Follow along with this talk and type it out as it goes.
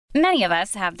Many of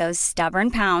us have those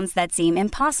stubborn pounds that seem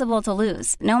impossible to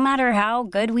lose, no matter how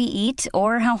good we eat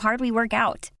or how hard we work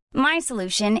out. My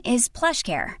solution is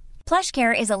PlushCare.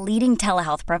 PlushCare is a leading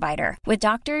telehealth provider with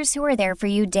doctors who are there for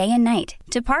you day and night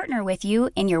to partner with you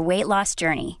in your weight loss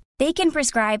journey. They can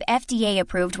prescribe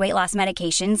FDA-approved weight loss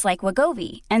medications like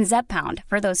Wegovy and Zepbound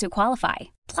for those who qualify.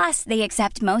 Plus, they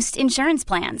accept most insurance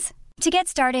plans. To get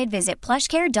started, visit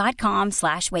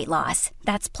plushcare.com/weightloss.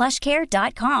 That's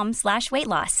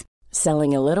plushcare.com/weightloss.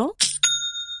 Selling a little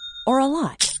or a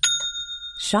lot?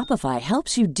 Shopify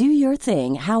helps you do your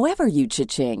thing however you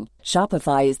cha-ching.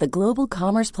 Shopify is the global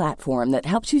commerce platform that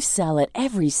helps you sell at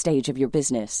every stage of your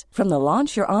business. From the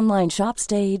launch your online shop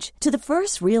stage to the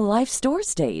first real-life store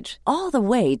stage, all the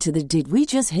way to the did we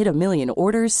just hit a million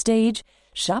orders stage.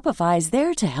 Shopify is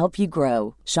there to help you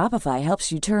grow. Shopify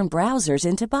helps you turn browsers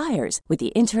into buyers with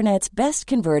the internet's best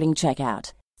converting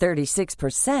checkout.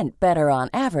 36% better on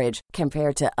average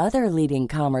compared to other leading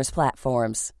commerce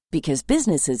platforms. Because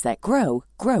businesses that grow,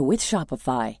 grow with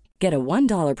Shopify. Get a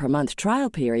 $1 per month trial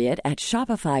period at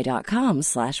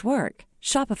shopify.com/work.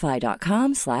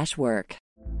 Shopify.com/work.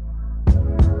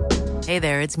 Hey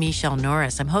there, it's Michelle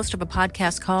Norris. I'm host of a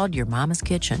podcast called Your Mama's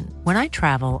Kitchen. When I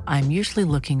travel, I'm usually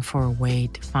looking for a way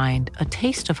to find a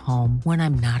taste of home when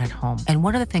I'm not at home. And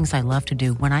one of the things I love to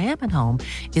do when I am at home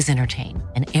is entertain.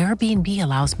 And Airbnb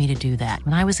allows me to do that.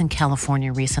 When I was in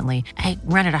California recently, I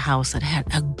rented a house that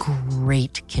had a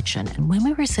great kitchen. And when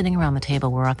we were sitting around the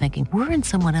table, we were all thinking, we're in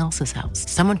someone else's house.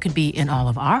 Someone could be in all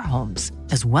of our homes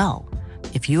as well.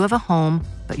 If you have a home,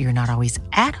 but you're not always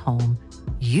at home,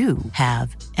 you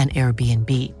have an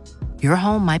Airbnb. Your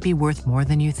home might be worth more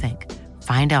than you think.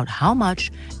 Find out how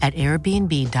much at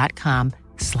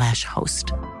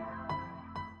airbnb.com/host. What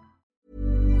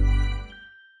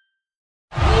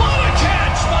a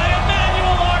catch by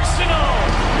Emmanuel Arsenault!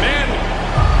 Men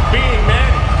being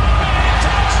men.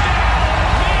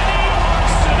 Touchdown, Manny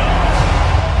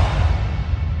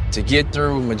Arsenault! To get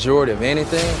through majority of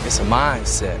anything, it's a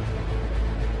mindset.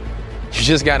 You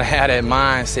just gotta have that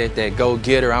mindset, that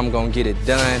go-getter, I'm gonna get it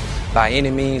done by any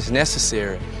means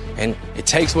necessary. And it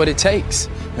takes what it takes.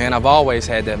 Man, I've always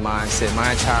had that mindset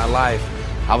my entire life.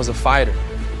 I was a fighter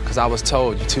because I was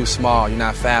told, you're too small, you're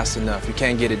not fast enough, you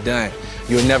can't get it done.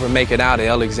 You'll never make it out of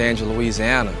Alexandria,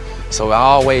 Louisiana. So I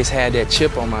always had that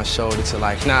chip on my shoulder to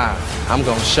like, nah, I'm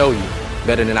gonna show you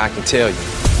better than I can tell you.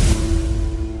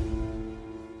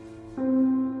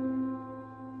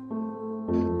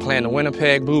 Playing the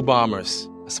Winnipeg Blue Bombers.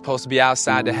 I was supposed to be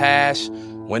outside the hash,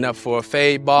 went up for a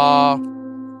fade ball,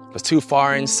 was too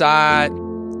far inside,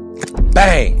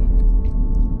 bang!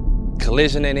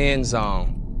 Collision in the end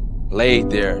zone.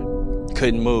 Laid there,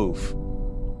 couldn't move.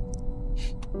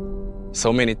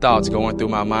 So many thoughts going through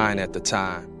my mind at the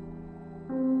time.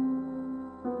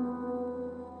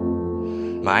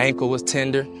 My ankle was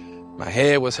tender, my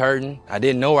head was hurting. I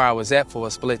didn't know where I was at for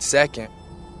a split second.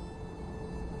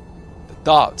 The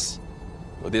thoughts,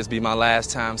 will this be my last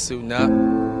time suiting up?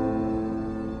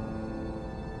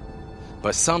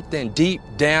 But something deep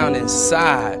down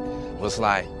inside was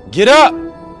like, get up,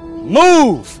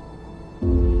 move!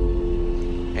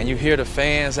 And you hear the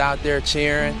fans out there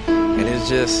cheering, and it's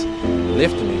just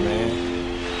lifting me, man.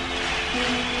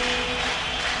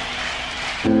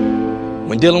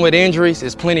 When dealing with injuries,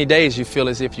 there's plenty of days you feel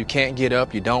as if you can't get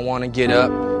up, you don't want to get up,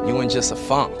 you in just a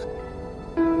funk.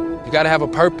 You gotta have a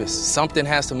purpose. Something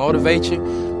has to motivate you,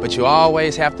 but you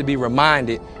always have to be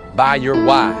reminded by your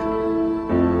why.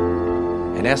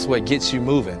 And that's what gets you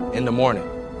moving in the morning.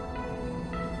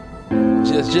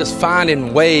 Just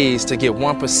finding ways to get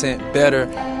 1% better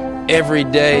every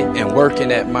day and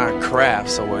working at my craft.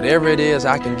 So whatever it is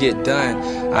I can get done,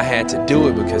 I had to do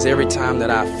it, because every time that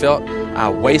I felt I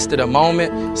wasted a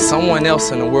moment, someone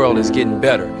else in the world is getting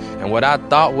better. And what I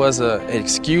thought was an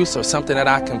excuse or something that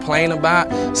I complain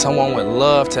about, someone would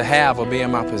love to have or be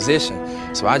in my position.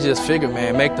 So I just figured,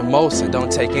 man, make the most and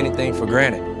don't take anything for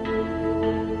granted.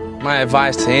 My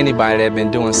advice to anybody that's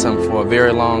been doing something for a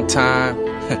very long time,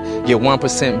 get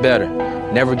 1% better.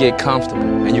 Never get comfortable,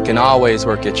 and you can always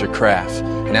work at your craft.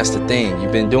 And that's the thing.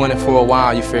 You've been doing it for a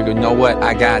while, you figure, you know what,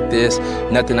 I got this,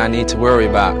 nothing I need to worry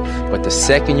about. But the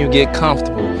second you get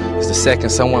comfortable is the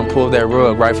second someone pulls that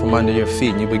rug right from under your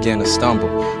feet and you begin to stumble.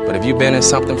 But if you've been in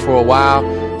something for a while,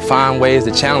 find ways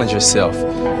to challenge yourself.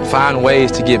 Find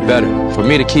ways to get better. For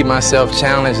me to keep myself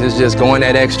challenged is just going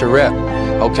that extra rep.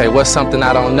 Okay, what's something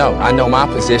I don't know? I know my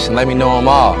position, let me know them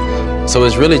all. So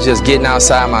it's really just getting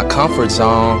outside my comfort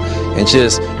zone and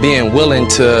just being willing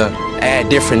to add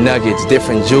different nuggets,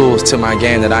 different jewels to my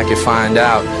game that I can find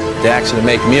out to actually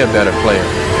make me a better player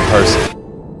in person.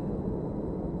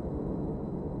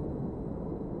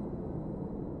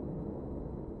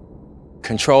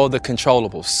 Control the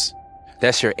controllables.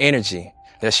 That's your energy.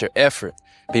 That's your effort.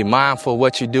 Be mindful of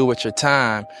what you do with your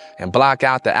time and block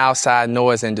out the outside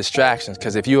noise and distractions.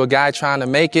 Because if you're a guy trying to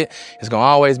make it, it's going to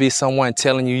always be someone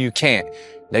telling you can't.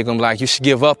 They're going to be like, you should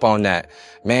give up on that.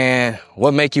 Man,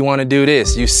 what make you want to do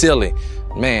this? You silly.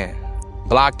 Man,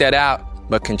 block that out,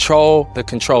 but control the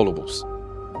controllables.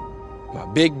 My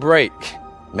big break,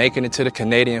 making it to the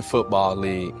Canadian Football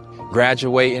League,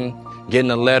 graduating,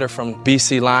 getting a letter from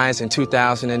BC Lions in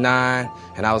 2009,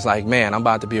 and I was like, man, I'm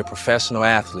about to be a professional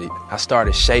athlete. I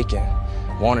started shaking,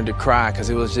 wanted to cry because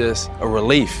it was just a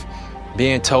relief.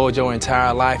 Being told your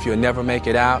entire life you'll never make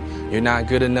it out, you're not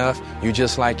good enough, you're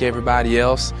just like everybody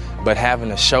else, but having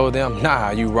to show them, nah,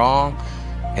 you wrong.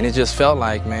 And it just felt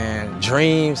like, man,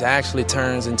 dreams actually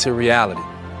turns into reality.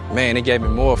 Man, it gave me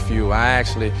more fuel.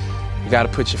 You got to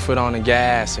put your foot on the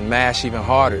gas and mash even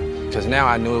harder, because now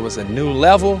I knew it was a new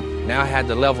level. Now I had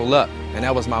to level up, and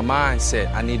that was my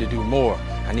mindset. I need to do more.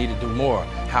 I need to do more.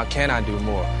 How can I do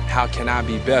more? How can I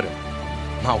be better?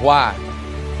 My why,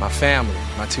 my family,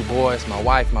 my 2 boys, my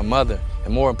wife, my mother,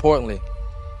 and more importantly,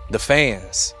 the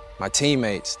fans, my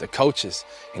teammates, the coaches,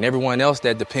 and everyone else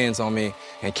that depends on me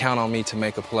and count on me to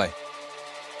make a play.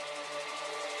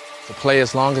 To play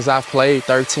as long as I've played,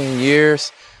 13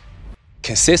 years,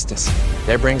 consistency,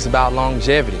 that brings about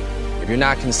longevity. If you're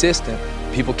not consistent,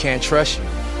 people can't trust you.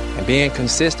 And being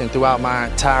consistent throughout my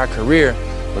entire career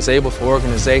was able for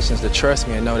organizations to trust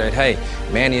me and know that, hey,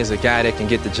 Manny is a guy that can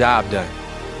get the job done.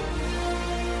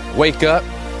 Wake up,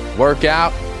 work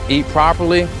out, eat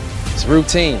properly, it's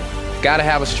routine. Gotta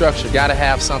have a structure, gotta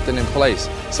have something in place.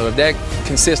 So if that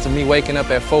consists of me waking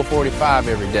up at 4:45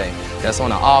 every day, that's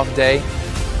on an off day,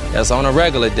 that's on a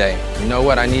regular day. You know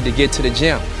what, I need to get to the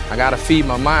gym. I gotta feed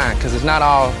my mind, because it's not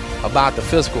all about the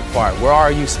physical part. Where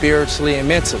are you spiritually and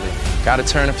mentally? Gotta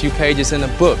turn a few pages in the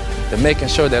book to making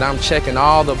sure that I'm checking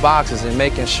all the boxes and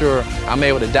making sure I'm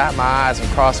able to dot my I's and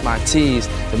cross my T's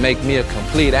to make me a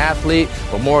complete athlete,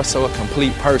 but more so a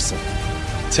complete person.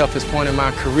 Toughest point in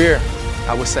my career,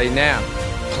 I would say now,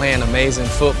 playing amazing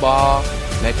football,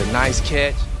 make a nice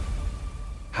catch,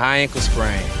 high ankle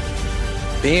sprain.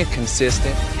 Being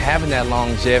consistent, having that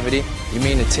longevity, you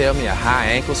mean to tell me a high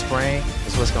ankle sprain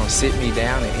is what's gonna sit me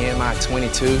down and end my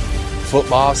 22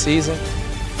 football season?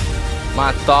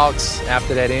 My thoughts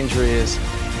after that injury is,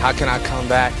 how can I come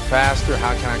back faster?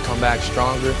 How can I come back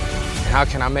stronger? And how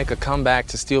can I make a comeback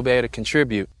to still be able to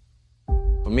contribute?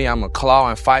 For me, I'm gonna claw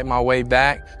and fight my way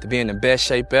back to be in the best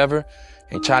shape ever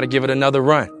and try to give it another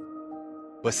run.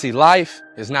 But see, life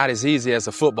is not as easy as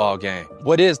a football game.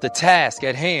 What is the task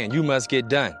at hand you must get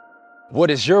done?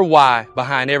 What is your why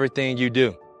behind everything you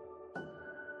do?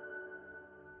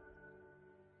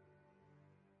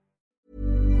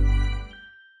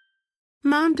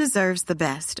 Mom deserves the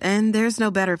best, and there's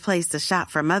no better place to shop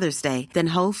for Mother's Day than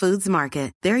Whole Foods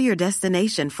Market. They're your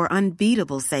destination for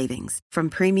unbeatable savings, from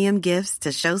premium gifts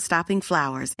to show-stopping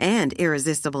flowers and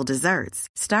irresistible desserts.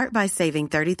 Start by saving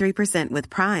 33% with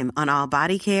Prime on all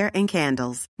body care and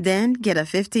candles. Then get a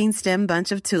 15-stem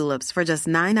bunch of tulips for just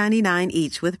 $9.99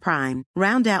 each with Prime.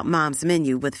 Round out Mom's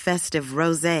menu with festive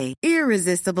rosé,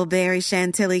 irresistible berry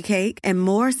chantilly cake, and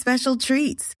more special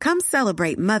treats. Come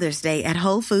celebrate Mother's Day at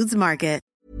Whole Foods Market.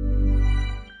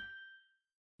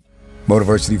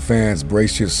 Motiversity fans,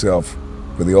 brace yourself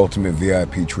for the ultimate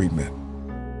VIP treatment.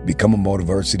 Become a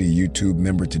Motiversity YouTube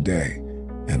member today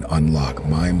and unlock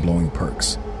mind-blowing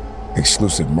perks,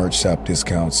 exclusive merch shop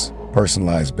discounts,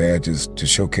 personalized badges to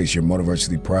showcase your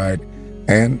Motiversity pride,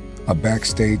 and a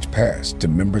backstage pass to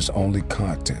members-only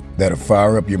content that'll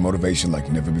fire up your motivation like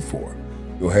never before.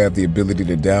 You'll have the ability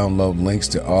to download links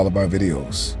to all of our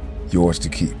videos, yours to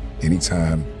keep,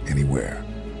 anytime, anywhere.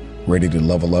 Ready to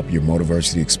level up your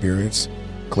Motiversity experience?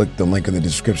 Click the link in the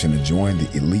description to join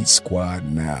the Elite Squad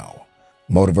now.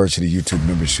 Motiversity YouTube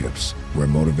memberships, where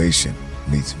motivation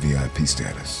meets VIP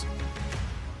status.